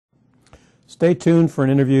Stay tuned for an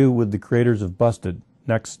interview with the creators of Busted,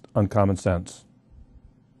 next on Common Sense.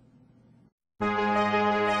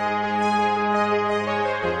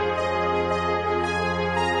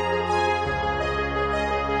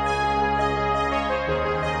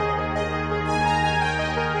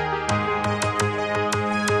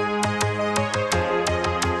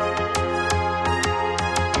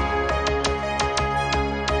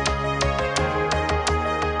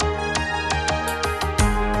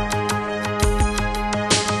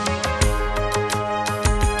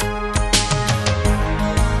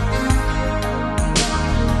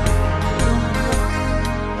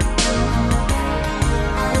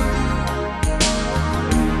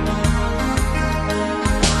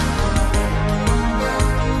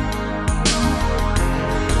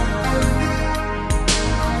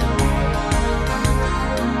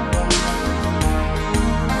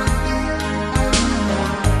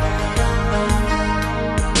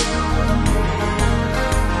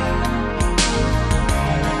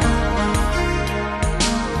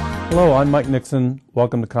 Hello, I'm Mike Nixon.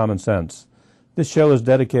 Welcome to Common Sense. This show is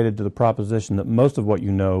dedicated to the proposition that most of what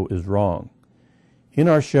you know is wrong. In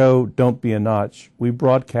our show, Don't Be a Notch, we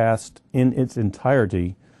broadcast in its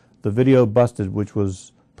entirety the video Busted, which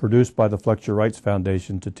was produced by the Fletcher Rights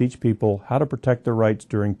Foundation to teach people how to protect their rights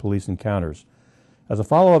during police encounters. As a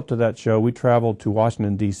follow-up to that show, we traveled to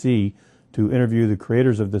Washington, D.C. to interview the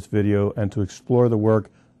creators of this video and to explore the work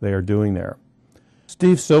they are doing there.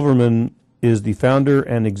 Steve Silverman is the founder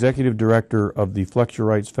and executive director of the Fletcher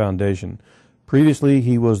Rights Foundation. Previously,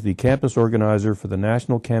 he was the campus organizer for the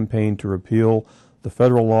national campaign to repeal the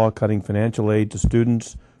federal law cutting financial aid to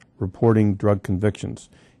students reporting drug convictions.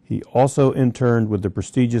 He also interned with the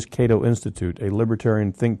prestigious Cato Institute, a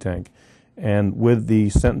libertarian think tank, and with the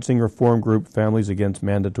sentencing reform group Families Against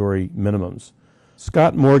Mandatory Minimums.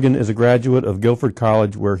 Scott Morgan is a graduate of Guilford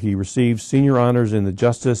College, where he received senior honors in the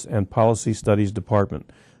Justice and Policy Studies Department.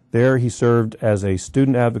 There he served as a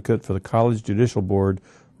student advocate for the College Judicial Board,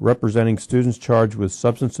 representing students charged with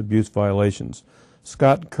substance abuse violations.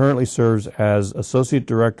 Scott currently serves as Associate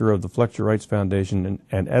Director of the Fletcher Rights Foundation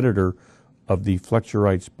and editor of the Fletcher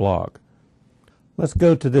Rights blog. Let's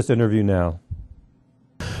go to this interview now.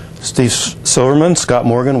 Steve Silverman, Scott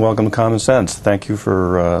Morgan, welcome to Common Sense. Thank you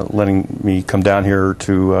for letting me come down here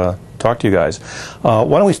to talk to you guys. Why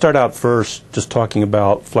don't we start out first just talking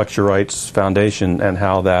about Fletcher Rights Foundation and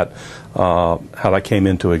how that came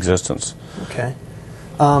into existence. Okay.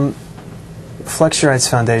 Fletcher Rights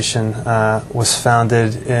Foundation was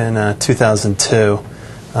founded in 2002.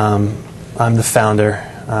 I'm the founder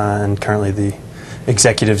and currently the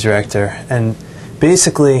executive director. And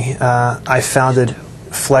basically, I founded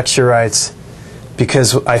Fletcher Rights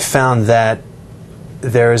because I found that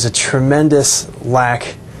there is a tremendous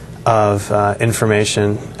lack of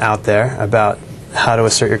information out there about how to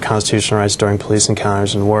assert your constitutional rights during police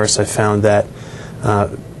encounters, and worse, I found that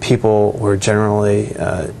people were generally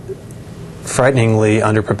frighteningly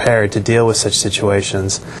underprepared to deal with such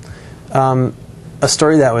situations. A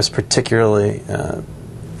story that was particularly,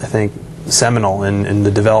 I think, seminal in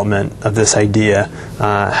the development of this idea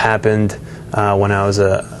happened when I was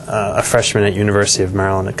a freshman at University of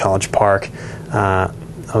Maryland at College Park. I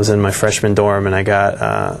was in my freshman dorm, and I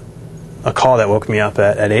got a call that woke me up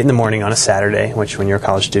at 8 in the morning on a Saturday, which when you're a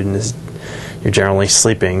college student you're generally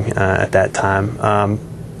sleeping at that time.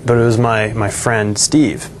 But it was my friend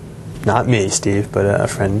Steve, not me, Steve, but a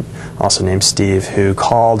friend also named Steve, who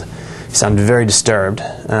called. He sounded very disturbed,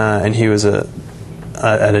 and he was at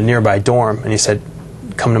a nearby dorm, and he said,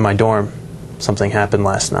 "Come to my dorm. Something happened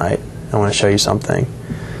last night. I want to show you something."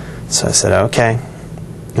 So I said, "Okay."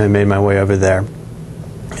 And I made my way over there.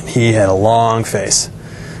 And he had a long face,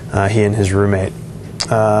 he and his roommate.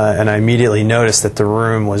 And I immediately noticed that the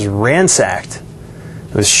room was ransacked.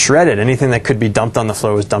 It was shredded. Anything that could be dumped on the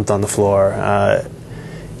floor was dumped on the floor.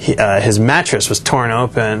 His mattress was torn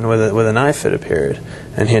open with a knife, it appeared.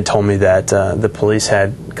 And he had told me that the police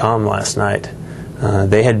had come last night.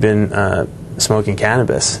 They had been smoking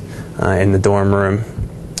cannabis in the dorm room.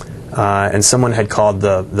 And someone had called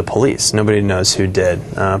the police. Nobody knows who did.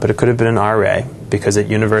 But it could have been an RA, because at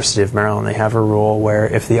University of Maryland they have a rule where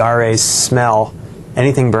if the RAs smell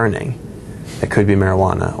anything burning, that could be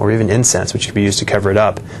marijuana, or even incense, which could be used to cover it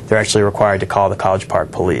up, they're actually required to call the College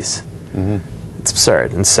Park police. Mm-hmm. It's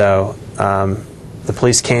absurd. And so the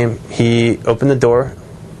police came. He opened the door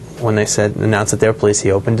when they announced that they were police.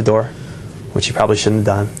 He opened the door, which he probably shouldn't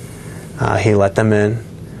have done. He let them in.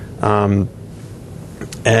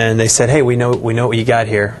 And they said, "Hey, we know what you got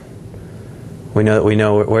here. We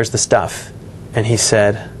know where's the stuff." And he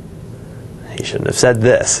said, he shouldn't have said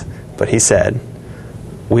this, but he said,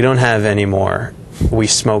 we don't have any more. We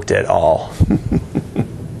smoked it all,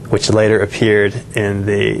 which later appeared in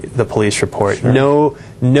the police report. Sure.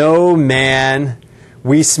 No, man,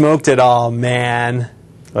 we smoked it all, man.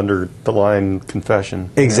 Under the line confession.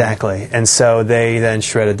 Exactly. And so they then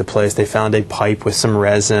shredded the place. They found a pipe with some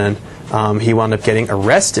resin. He wound up getting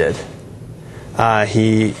arrested.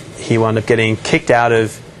 He wound up getting kicked out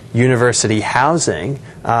of university housing.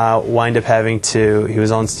 Wind up having to. He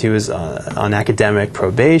was on academic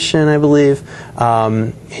probation, I believe.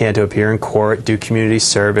 He had to appear in court, do community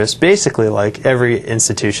service. Basically, like every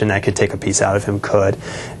institution that could take a piece out of him could.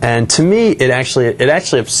 And to me, it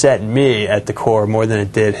actually upset me at the core more than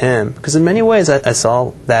it did him, because in many ways I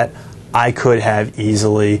saw that I could have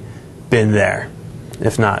easily been there,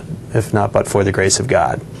 if not but for the grace of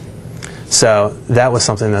God. So that was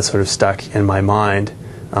something that sort of stuck in my mind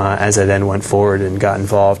as I then went forward and got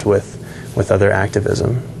involved with other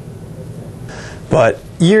activism. But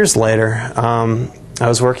years later, I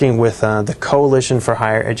was working with the Coalition for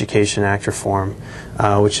Higher Education Act Reform,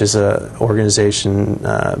 which is a organization,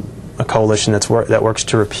 a coalition that works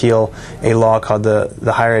to repeal a law called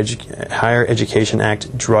the Higher Education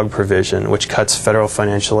Act drug provision, which cuts federal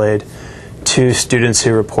financial aid to students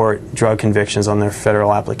who report drug convictions on their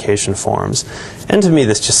federal application forms. And to me,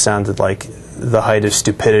 this just sounded like the height of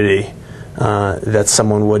stupidity, that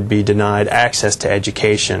someone would be denied access to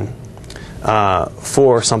education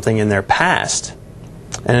for something in their past.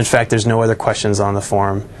 And in fact, there's no other questions on the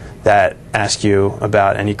form that ask you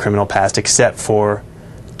about any criminal past except for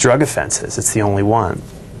drug offenses. It's the only one.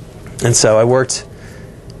 And so I worked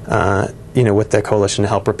with the coalition to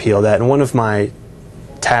help repeal that. And one of my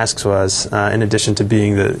tasks was, in addition to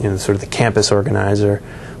being the sort of the campus organizer,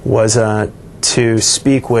 was to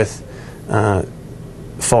speak with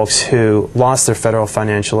folks who lost their federal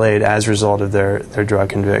financial aid as a result of their drug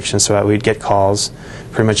conviction. So we'd get calls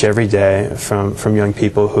pretty much every day from young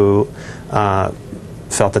people who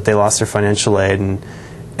felt that they lost their financial aid,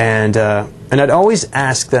 and I'd always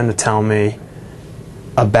ask them to tell me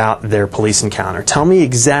about their police encounter. Tell me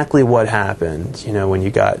exactly what happened, when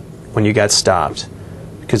you got stopped,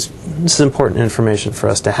 because this is important information for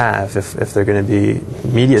us to have if they're going to be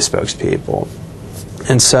media spokespeople.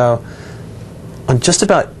 And so, on just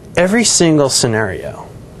about every single scenario,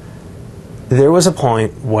 there was a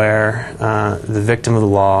point where the victim of the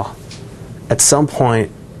law, at some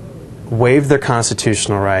point, waived their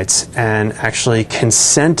constitutional rights and actually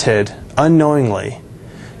consented unknowingly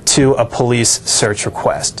to a police search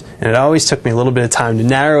request. And it always took me a little bit of time to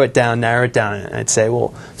narrow it down, and I'd say,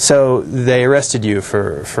 well, so they arrested you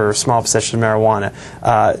for small possession of marijuana.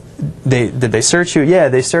 Did they search you? Yeah,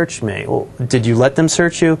 they searched me. Well, did you let them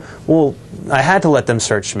search you? Well, I had to let them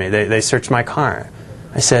search me. They searched my car.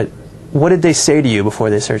 I said, what did they say to you before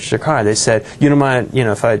they searched your car? They said, you don't mind,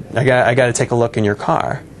 if I got to take a look in your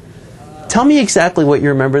car. Tell me exactly what you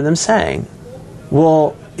remember them saying.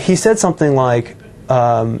 Well, he said something like,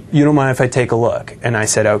 you don't mind if I take a look? And I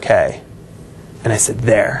said, okay. And I said,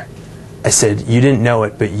 there. I said, you didn't know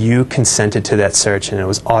it, but you consented to that search and it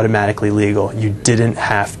was automatically legal. You didn't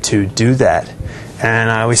have to do that. And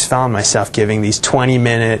I always found myself giving these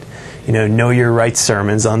 20-minute, know your rights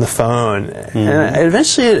sermons on the phone. Mm-hmm. And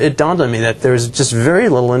eventually it dawned on me that there was just very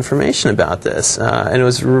little information about this. And it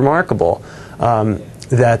was remarkable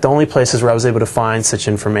that the only places where I was able to find such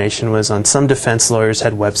information was on some defense lawyers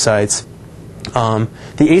had websites.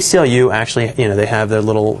 The ACLU actually, they have their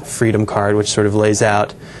little freedom card, which sort of lays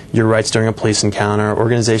out your rights during a police encounter.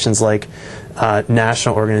 Organizations like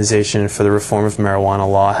National Organization for the Reform of Marijuana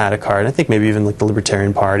Law had a card. I think maybe even like the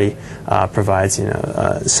Libertarian Party provides,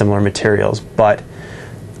 similar materials. But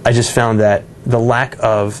I just found that the lack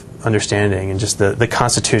of understanding and just the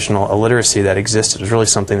constitutional illiteracy that existed was really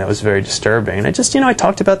something that was very disturbing. And I just, I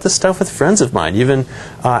talked about this stuff with friends of mine, even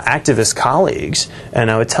activist colleagues,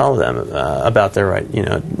 and I would tell them about their right,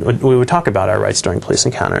 we would talk about our rights during police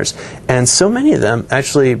encounters. And so many of them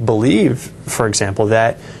actually believe, for example,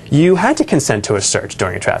 that you had to consent to a search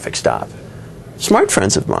during a traffic stop. Smart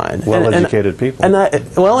friends of mine. Well-educated people.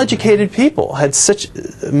 And well-educated people had such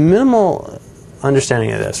minimal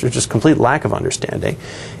understanding of this, or just complete lack of understanding.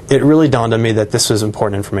 It really dawned on me that this was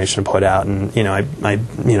important information to put out, and I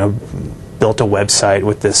built a website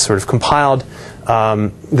with this sort of compiled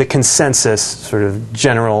the consensus sort of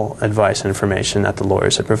general advice and information that the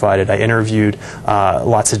lawyers had provided. I interviewed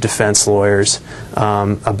lots of defense lawyers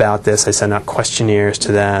about this. I sent out questionnaires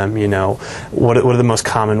to them. What are the most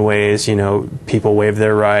common ways people waive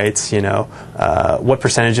their rights? What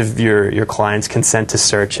percentage of your clients consent to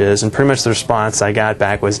searches? And pretty much the response I got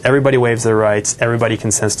back was everybody waives their rights. Everybody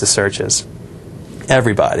consents to searches.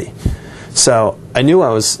 Everybody. So I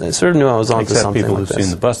sort of knew I was onto something people like who've this.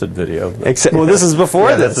 seen the Busted video. Well, this is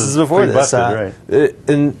before this. This is before this. Busted, right.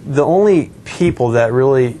 And the only people that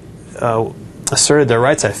really asserted their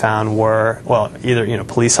rights I found were, well, either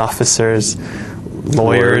police officers,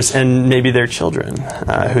 lawyers, and maybe their children,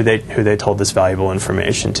 who they told this valuable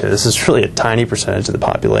information to. This is really a tiny percentage of the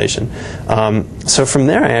population. So from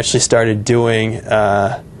there, I actually started doing.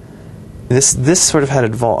 This sort of had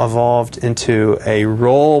evolved into a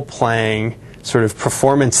role-playing sort of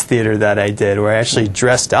performance theater that I did, where I actually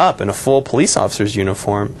dressed up in a full police officer's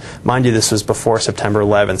uniform. Mind you, this was before September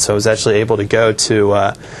 11th, so I was actually able to go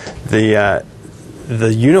to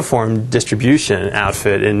the uniform distribution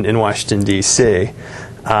outfit in Washington, D.C.,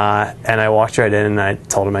 and I walked right in and I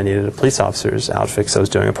told him I needed a police officer's outfit because I was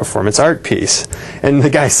doing a performance art piece. And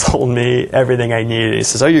the guy sold me everything I needed. He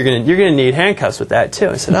says, "Oh, you're gonna need handcuffs with that too."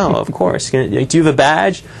 I said, "Oh, of course. Do you have a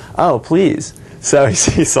badge?" "Oh, please." So he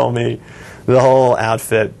sold me the whole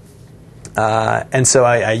outfit. And so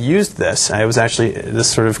I used this. This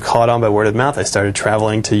sort of caught on by word of mouth. I started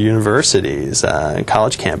traveling to universities,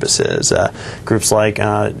 college campuses, groups like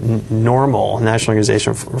NORML, National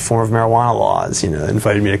Organization for Reform of Marijuana Laws,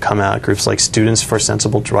 invited me to come out. Groups like Students for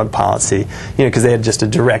Sensible Drug Policy, because they had just a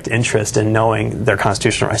direct interest in knowing their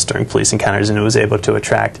constitutional rights during police encounters, and it was able to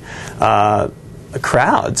attract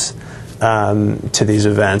crowds to these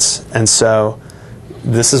events. And so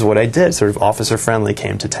this is what I did. Sort of Officer Friendly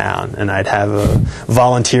came to town, and I'd have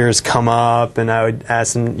volunteers come up, and I would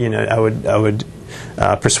ask them, I would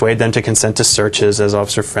persuade them to consent to searches as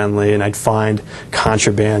Officer Friendly, and I'd find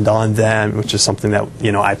contraband on them, which is something that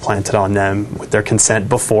I planted on them with their consent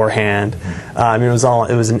beforehand. I mean,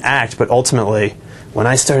 it was an act, but ultimately, when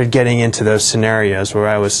I started getting into those scenarios where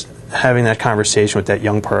I was having that conversation with that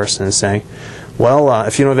young person and saying, "Well,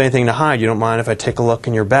 if you don't have anything to hide, you don't mind if I take a look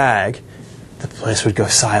in your bag?" The place would go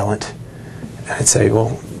silent. I'd say,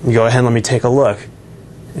 "Well, you go ahead, let me take a look."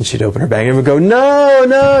 And she'd open her bag and would go, "No,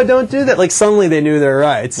 don't do that." Like suddenly they knew their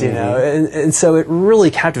rights, And so it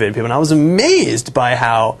really captivated people. And I was amazed by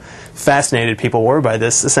how fascinated people were by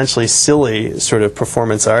this essentially silly sort of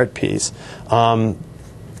performance art piece. And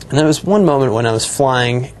there was one moment when I was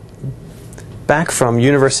flying back from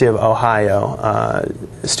University of Ohio,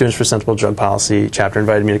 Students for Sensible Drug Policy chapter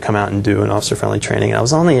invited me to come out and do an officer-friendly training. And I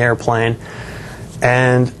was on the airplane,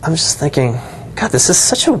 and I was just thinking, God, this is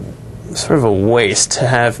such a sort of a waste to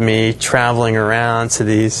have me traveling around to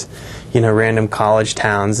these, random college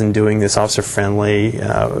towns and doing this officer-friendly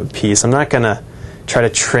piece. I'm not going to try to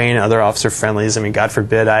train other officer-friendlies. I mean, God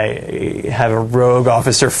forbid I have a rogue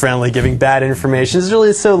officer-friendly giving bad information. There's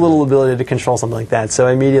really so little ability to control something like that. So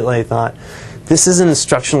I immediately thought, this is an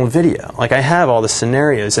instructional video. Like, I have all the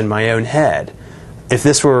scenarios in my own head. If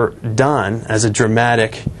this were done as a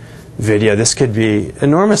dramatic video, this could be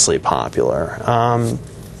enormously popular.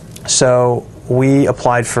 So we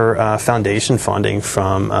applied for foundation funding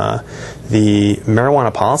from the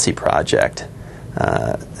Marijuana Policy Project.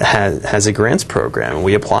 Has a grants program.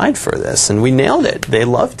 We applied for this, and we nailed it. They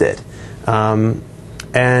loved it.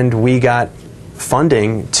 And we got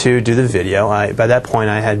funding to do the video. By that point,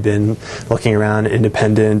 I had been looking around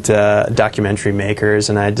independent documentary makers,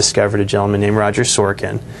 and I had discovered a gentleman named Roger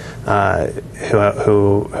Sorkin,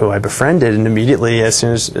 who I befriended. And immediately, as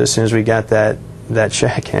soon as we got that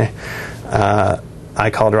check, I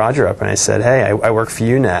called Roger up and I said, "Hey, I work for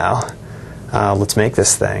you now. Let's make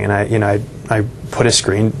this thing." And I put a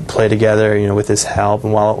screenplay together, with his help.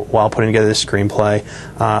 And while putting together the screenplay,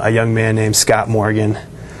 a young man named Scott Morgan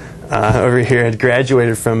over here had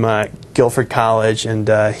graduated from Guilford College, and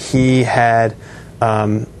he had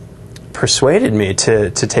persuaded me to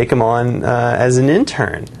take him on as an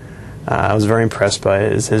intern. I was very impressed by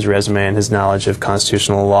his resume and his knowledge of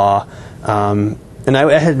constitutional law. And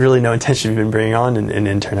I had really no intention of even bringing on an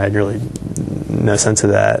intern. I had really no sense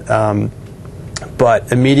of that.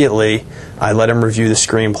 But immediately, I let him review the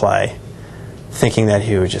screenplay, thinking that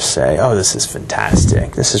he would just say, "Oh, this is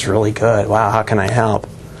fantastic. This is really good. Wow, how can I help?"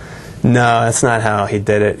 No, that's not how he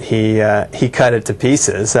did it. He cut it to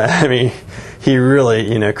pieces. I mean, he really,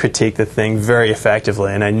 critiqued the thing very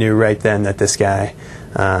effectively, and I knew right then that this guy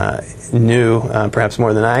knew perhaps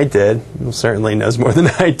more than I did. Certainly knows more than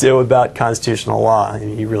I do about constitutional law. I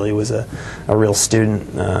mean, he really was a real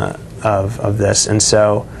student of this, and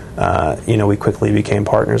so we quickly became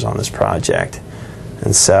partners on this project,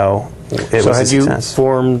 and so it was a success. Had you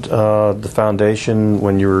formed the foundation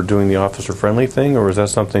when you were doing the officer-friendly thing, or was that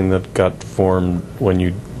something that got formed when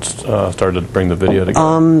you started to bring the video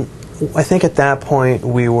together? I think at that point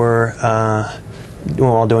we were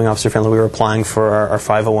while doing Officer Friendly, we were applying for our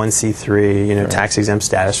 501c3, tax-exempt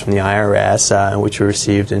status from the IRS, which we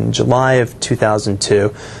received in July of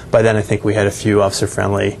 2002. By then, I think we had a few Officer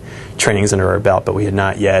Friendly trainings under our belt, but we had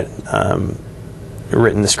not yet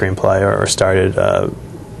written the screenplay or started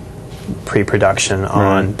pre-production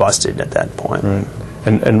on Busted at that point. Right.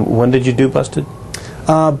 And when did you do Busted?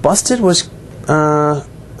 Busted was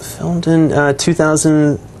filmed in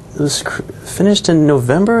 2000. It was finished in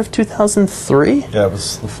November of 2003. Yeah, it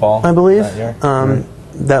was the fall, I believe. That year. And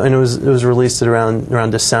it was released at around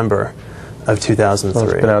December of 2003.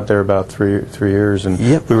 Well, it's been out there about three years, and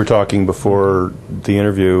Yep. we were talking before the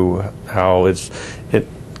interview how it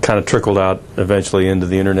kind of trickled out eventually into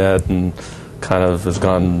the internet and kind of has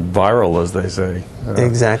gone viral, as they say.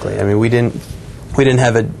 Exactly. I mean, we didn't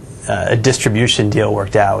have a distribution deal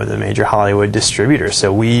worked out with a major Hollywood distributor,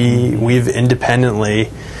 so we've independently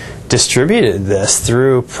distributed this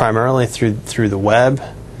primarily through the web,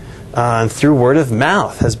 and through word of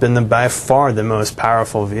mouth has been by far the most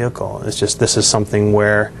powerful vehicle. It's just, this is something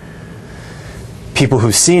where people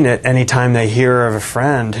who've seen it, anytime they hear of a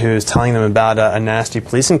friend who's telling them about a nasty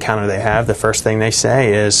police encounter they have, the first thing they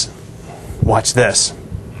say is, "Watch this."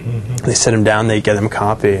 Mm-hmm. They sit them down, they get them a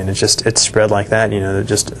copy, and it's spread like that.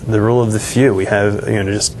 Just the rule of the few. We have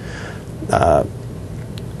a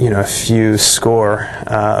few score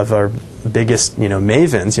of our biggest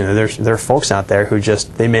mavens. There are folks out there who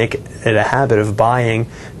they make it a habit of buying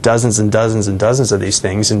dozens and dozens and dozens of these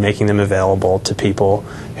things and making them available to people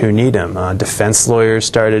who need them. Defense lawyers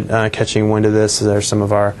started catching wind of this. They're some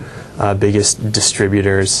of our biggest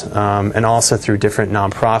distributors, and also through different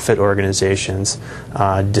nonprofit organizations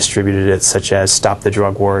distributed it, such as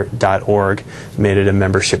StopTheDrugWar.org made it a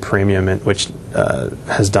membership premium, which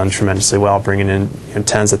has done tremendously well, bringing in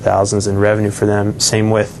tens of thousands in revenue for them.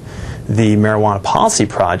 Same with the Marijuana Policy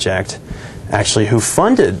Project, actually, who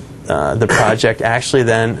funded the project, actually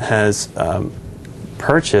then has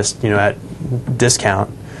purchased, at discount,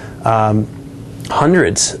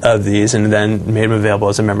 hundreds of these, and then made them available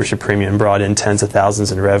as a membership premium and brought in tens of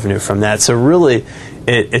thousands in revenue from that. So really,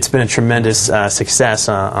 it's been a tremendous success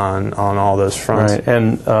on all those fronts. Right,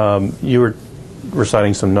 and you were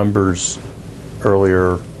reciting some numbers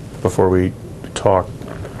earlier before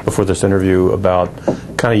before this interview about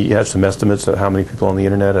you have some estimates of how many people on the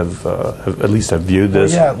internet have at least viewed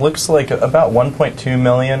this. Well, yeah, it looks like about 1.2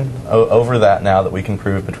 million over that now that we can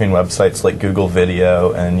prove between websites like Google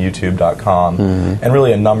Video and YouTube.com, and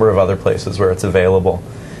really a number of other places where it's available.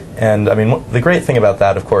 And I mean, the great thing about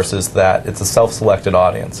that, of course, is that it's a self-selected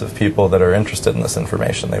audience of people that are interested in this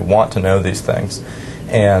information. They want to know these things.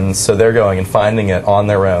 And so they're going and finding it on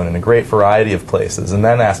their own in a great variety of places, and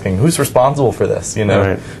then asking, who's responsible for this?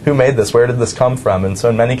 Right. Who made this? Where did this come from? And so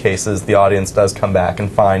in many cases, the audience does come back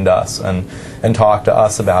and find us and talk to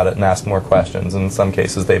us about it and ask more questions. And in some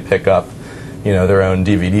cases, they pick up, their own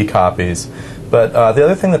DVD copies. But the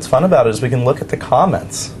other thing that's fun about it is we can look at the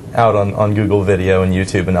comments out on Google Video and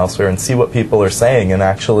YouTube and elsewhere and see what people are saying and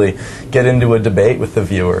actually get into a debate with the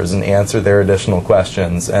viewers and answer their additional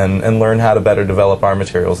questions and learn how to better develop our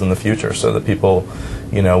materials in the future so that people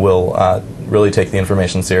will really take the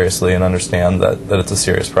information seriously and understand that it's a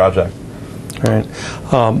serious project. Right.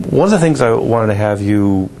 One of the things I wanted to have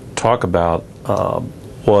you talk about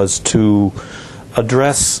was to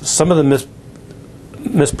address some of the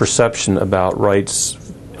misperception about rights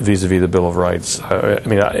vis-a-vis the Bill of Rights. I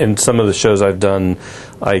mean, in some of the shows I've done,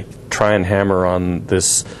 I try and hammer on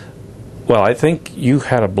this. Well, I think you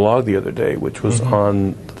had a blog the other day, which was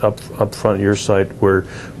on up front of your site, where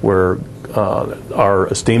our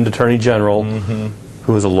esteemed Attorney General,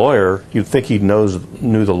 who is a lawyer, you'd think he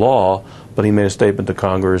knew the law, but he made a statement to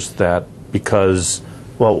Congress that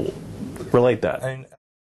relate that.